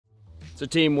So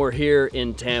team, we're here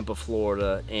in Tampa,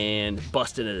 Florida, and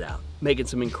busting it out, making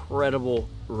some incredible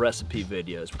recipe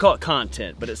videos. We call it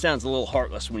content, but it sounds a little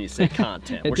heartless when you say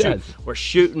content. We're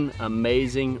shooting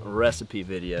amazing recipe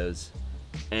videos,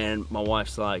 and my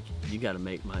wife's like, you gotta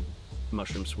make my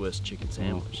mushroom Swiss chicken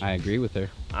sandwich. I agree with her.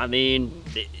 I mean,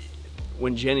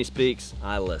 when Jenny speaks,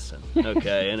 I listen,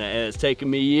 okay? and it's taken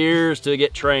me years to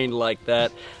get trained like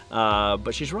that,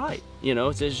 but she's right. You know,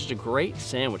 it's just a great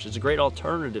sandwich. It's a great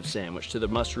alternative sandwich to the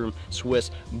mushroom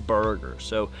Swiss burger.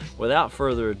 So without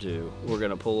further ado, we're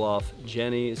gonna pull off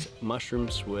Jenny's mushroom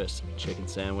Swiss chicken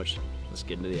sandwich. Let's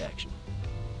get into the action.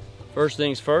 First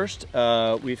things first,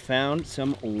 we found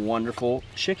some wonderful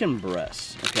chicken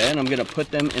breasts, okay? And I'm gonna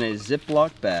put them in a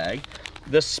Ziploc bag.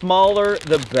 The smaller,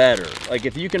 the better. Like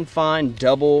if you can find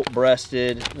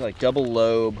double-breasted, like double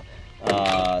lobe,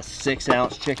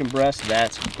 6-ounce chicken breasts,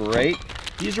 that's great.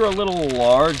 These are a little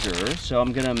larger, so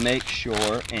I'm gonna make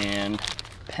sure and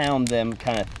pound them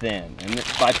kind of thin. And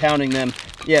by pounding them,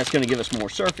 yeah, it's gonna give us more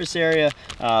surface area,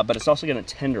 but it's also gonna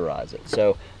tenderize it.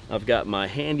 So I've got my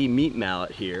handy meat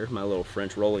mallet here, my little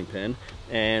French rolling pin,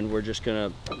 and we're just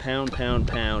gonna pound, pound,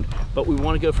 pound, but we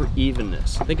wanna go for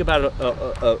evenness. Think about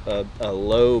a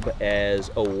lobe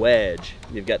as a wedge.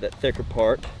 You've got that thicker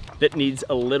part that needs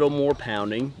a little more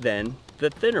pounding than the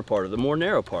thinner part or the more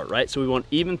narrow part, right? So we want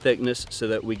even thickness so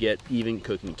that we get even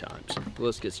cooking times.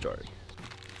 Let's get started.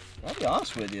 I'll be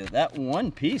honest with you, that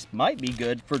one piece might be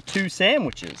good for 2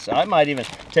 sandwiches. So I might even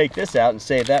take this out and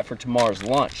save that for tomorrow's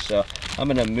lunch. So I'm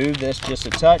gonna move this just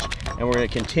a touch, and we're gonna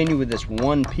continue with this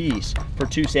one piece for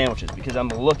 2 sandwiches, because I'm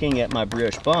looking at my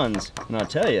brioche buns, and I'll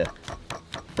tell you,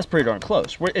 that's pretty darn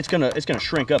close. It's gonna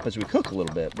shrink up as we cook a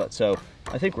little bit, but so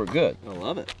I think we're good. I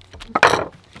love it.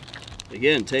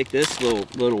 Again, take this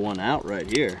little one out right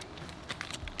here.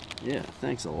 Yeah,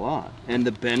 thanks a lot. And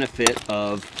the benefit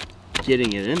of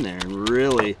getting it in there and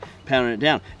really pounding it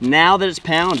down. Now that it's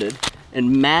pounded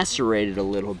and macerated a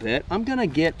little bit, I'm gonna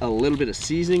get a little bit of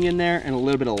seasoning in there and a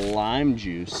little bit of lime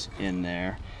juice in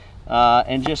there.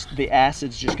 And just the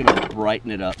acid's just gonna brighten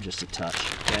it up just a touch,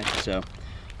 okay? So,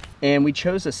 and we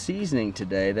chose a seasoning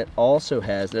today that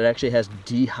actually has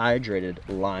dehydrated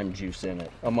lime juice in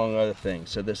it, among other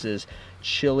things. So this is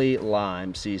chili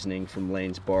lime seasoning from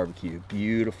Lane's Barbecue.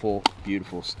 Beautiful,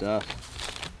 beautiful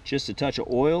stuff. Just a touch of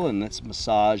oil, and let's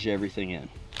massage everything in.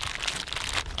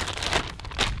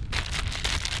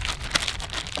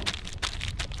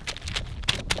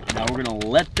 Now we're gonna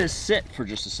let this sit for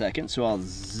just a second, so I'll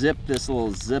zip this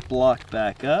little Ziploc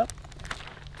back up.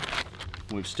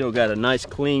 We've still got a nice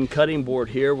clean cutting board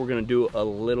here. We're gonna do a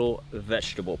little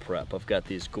vegetable prep. I've got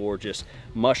these gorgeous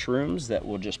mushrooms that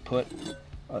we'll just put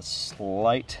a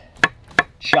slight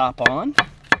chop on,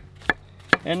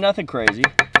 and nothing crazy.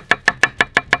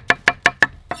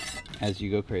 As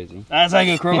you go crazy. As I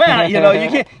go crazy. Well, you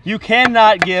know, you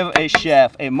cannot give a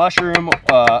chef a mushroom,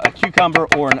 a cucumber,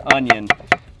 or an onion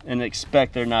and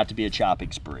expect there not to be a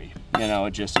chopping spree. You know,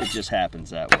 it just happens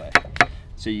that way.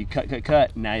 So you cut, cut,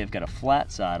 cut. Now you've got a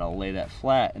flat side. I'll lay that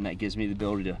flat, and that gives me the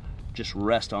ability to just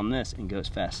rest on this and go as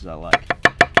fast as I like.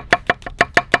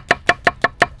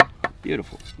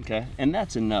 Beautiful, okay? And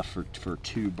that's enough for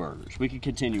 2 burgers. We could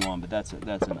continue on, but that's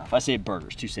enough. I say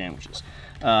burgers, 2 sandwiches.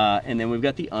 And then we've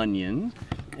got the onion,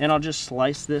 and I'll just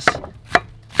slice this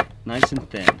nice and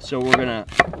thin. So we're gonna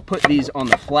put these on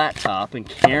the flat top and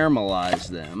caramelize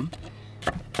them.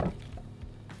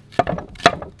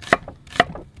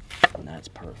 And that's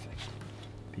perfect,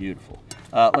 beautiful.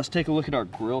 Let's take a look at our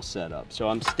grill setup. So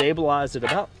I'm stabilized at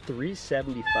about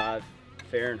 375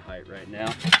 Fahrenheit right now.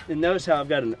 And notice how I've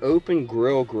got an open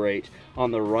grill grate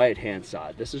on the right hand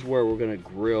side. This is where we're gonna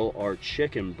grill our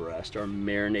chicken breast, our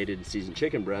marinated and seasoned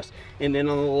chicken breast. And then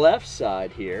on the left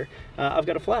side here, I've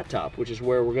got a flat top, which is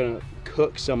where we're gonna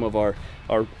cook some of our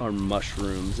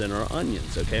mushrooms and our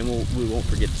onions, okay? And we won't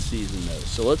forget to season those.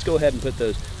 So let's go ahead and put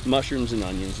those mushrooms and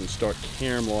onions and start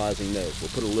caramelizing those.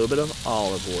 We'll put a little bit of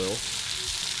olive oil.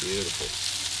 Beautiful.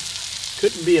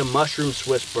 Couldn't be a mushroom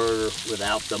Swiss burger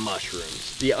without the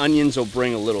mushrooms. The onions will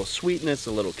bring a little sweetness,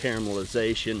 a little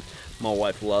caramelization. My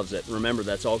wife loves it. Remember,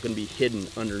 that's all gonna be hidden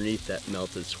underneath that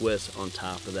melted Swiss on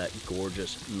top of that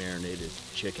gorgeous marinated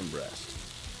chicken breast.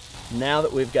 Now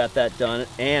that we've got that done,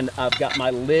 and I've got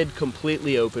my lid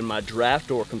completely open, my draft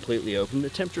door completely open, the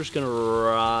temperature's gonna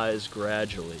rise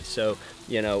gradually. So,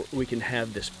 you know, we can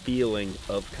have this feeling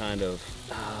of kind of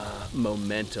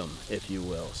momentum, if you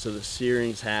will. So the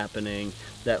searing's happening,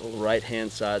 that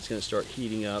right-hand side's gonna start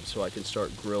heating up so I can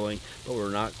start grilling, but we're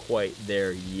not quite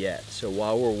there yet. So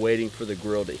while we're waiting for the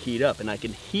grill to heat up, and I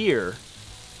can hear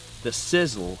the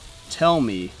sizzle tell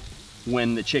me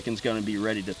when the chicken's gonna be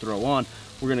ready to throw on,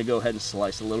 we're gonna go ahead and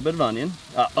slice a little bit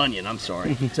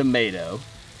of tomato.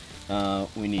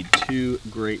 We need 2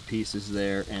 great pieces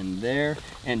there.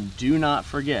 And do not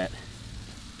forget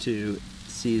to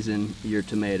season your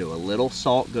tomato. A little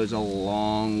salt goes a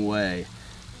long way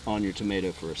on your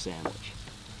tomato for a sandwich.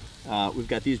 We've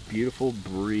got these beautiful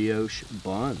brioche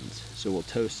buns, so we'll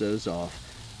toast those off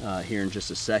here in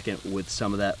just a second with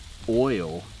some of that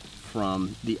oil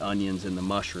from the onions and the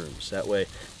mushrooms. That way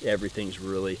everything's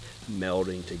really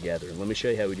melding together. And let me show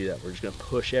you how we do that. We're just gonna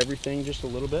push everything just a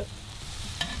little bit.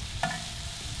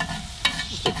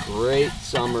 Just a great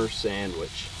summer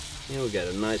sandwich. You know, we got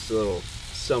a nice little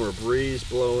summer breeze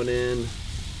blowing in.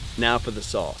 Now for the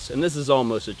sauce. And this is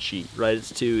almost a cheat, right? It's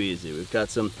too easy. We've got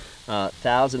some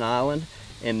Thousand Island,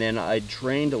 and then I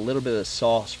drained a little bit of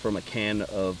sauce from a can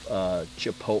of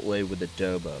Chipotle with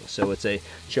Adobo. So it's a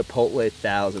Chipotle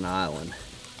Thousand Island.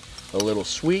 A little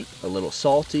sweet, a little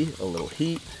salty, a little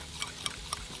heat,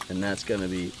 and that's gonna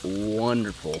be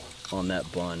wonderful on that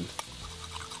bun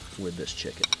with this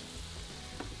chicken.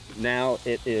 Now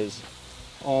it is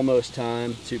almost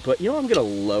time to put, you know, I'm gonna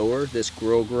lower this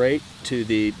grill grate to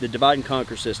the divide and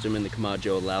conquer system in the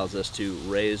Kamado allows us to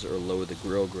raise or lower the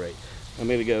grill grate. I'm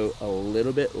gonna go a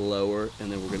little bit lower,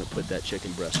 and then we're gonna put that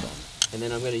chicken breast on. And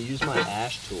then I'm gonna use my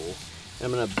ash tool,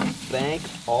 and I'm gonna bank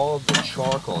all of the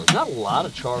charcoal. There's not a lot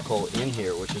of charcoal in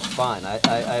here, which is fine.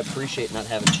 I appreciate not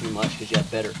having too much because you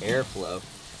have better airflow.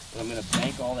 But I'm gonna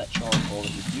bank all that charcoal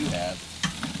that we do have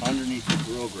underneath the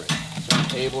grill grate. So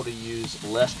I'm able to use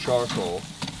less charcoal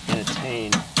and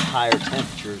attain higher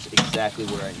temperatures exactly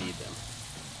where I need them.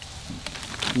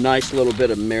 Nice little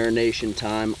bit of marination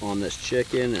time on this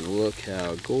chicken, and look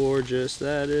how gorgeous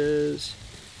that is.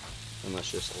 And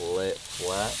let's just lay it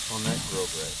flat on that grill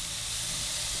grate.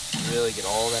 Really get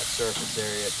all that surface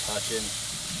area touching.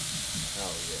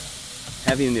 Oh yeah.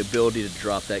 Having the ability to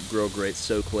drop that grill grate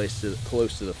so close to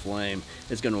the flame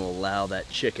is going to allow that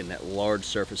chicken, that large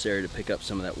surface area, to pick up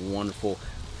some of that wonderful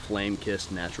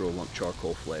flame-kissed natural lump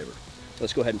charcoal flavor.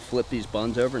 Let's go ahead and flip these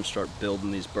buns over and start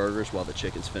building these burgers while the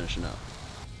chicken's finishing up.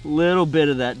 Little bit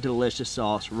of that delicious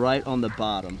sauce right on the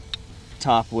bottom,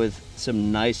 topped with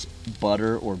some nice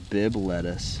butter or Bibb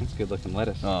lettuce. That's good looking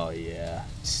lettuce. Oh yeah.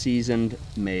 Seasoned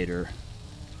mater.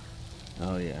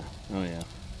 Oh yeah, oh yeah.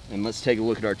 And let's take a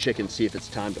look at our chicken, see if it's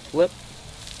time to flip.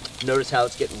 Notice how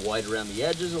it's getting white around the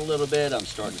edges a little bit. I'm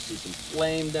starting to see some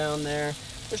flame down there.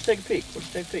 Let's take a peek,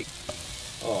 let's take a peek.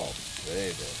 Oh,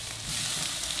 baby.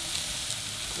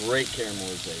 Great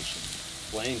caramelization,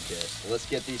 flame kiss. Let's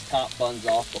get these top buns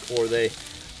off before they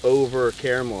over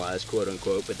caramelize, quote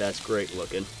unquote, but that's great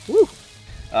looking. Woo!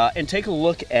 And take a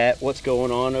look at what's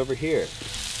going on over here.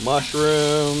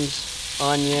 Mushrooms,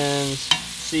 onions,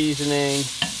 seasoning,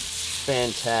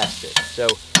 fantastic. So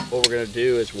what we're gonna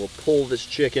do is we'll pull this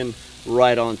chicken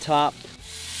right on top.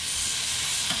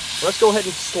 Let's go ahead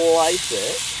and slice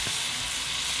it.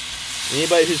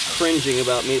 Anybody who's cringing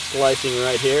about me slicing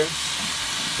right here,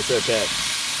 it's okay.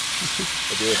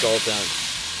 I do this all the time.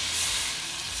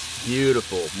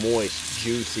 Beautiful, moist,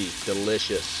 juicy,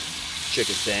 delicious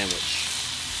chicken sandwich.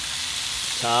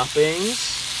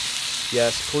 Toppings,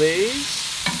 yes please.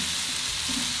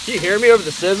 Can you hear me over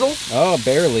the sizzle? Oh,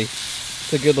 barely.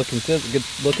 It's a good looking sizzle. Good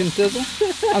looking sizzle?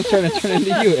 I'm trying to turn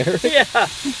into you, Eric. Yeah.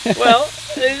 Well,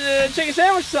 chicken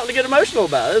sandwich is something to get emotional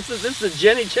about. This is a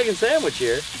Jenny chicken sandwich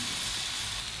here.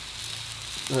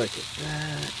 Look at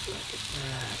that, look at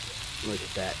that, look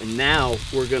at that. And now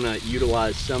we're gonna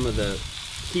utilize some of the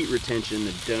heat retention in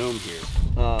the dome here.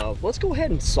 Let's go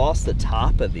ahead and sauce the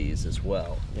top of these as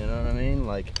well. You know what I mean?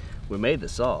 Like, we made the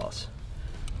sauce.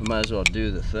 We might as well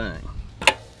do the thing.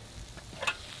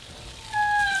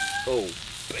 Oh,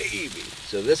 baby.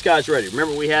 So this guy's ready.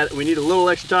 Remember, we need a little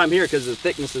extra time here because of the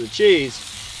thickness of the cheese.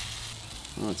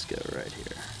 Let's go right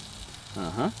here.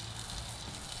 Uh-huh.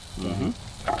 Mm-hmm.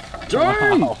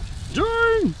 Dang! Wow.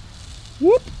 Dang!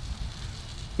 Whoop!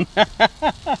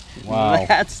 Wow.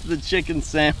 That's the chicken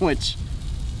sandwich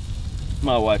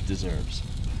my wife deserves.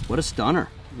 What a stunner.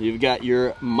 You've got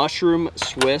your mushroom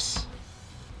Swiss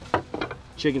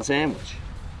chicken sandwich.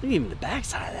 Look, even the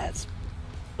backside of that's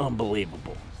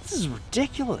unbelievable. This is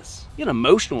ridiculous. You get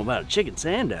emotional about a chicken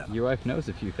sando. Your wife knows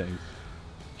a few things.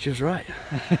 She was right.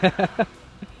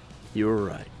 You were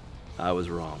right. I was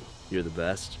wrong. You're the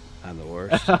best. I'm the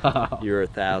worst. You're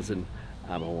 1,000.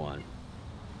 I'm a 1.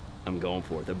 I'm going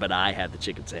for it. But I had the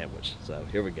chicken sandwich. So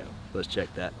here we go. Let's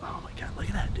check that. Oh my God, look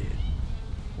at that, dude.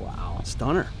 Wow.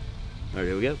 Stunner. All right,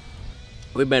 here we go.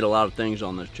 We've made a lot of things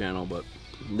on this channel, but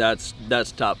that's a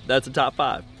top 5. That's a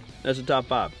top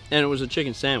 5. And it was a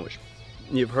chicken sandwich.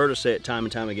 You've heard us say it time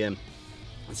and time again.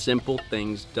 Simple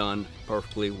things done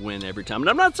perfectly win every time. And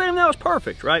I'm not saying that was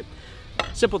perfect, right?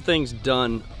 Simple things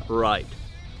done right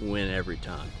win every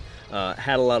time.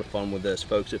 Had a lot of fun with this,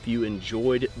 folks. If you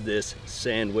enjoyed this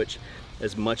sandwich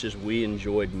as much as we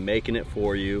enjoyed making it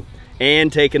for you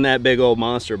and taking that big old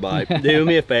monster bite, do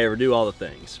me a favor, do all the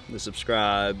things. The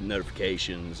subscribe,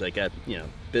 notifications, like, you know,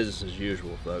 business as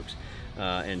usual, folks.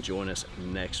 And join us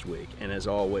next week. And as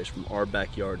always, from our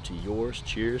backyard to yours,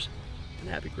 cheers and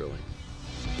happy grilling.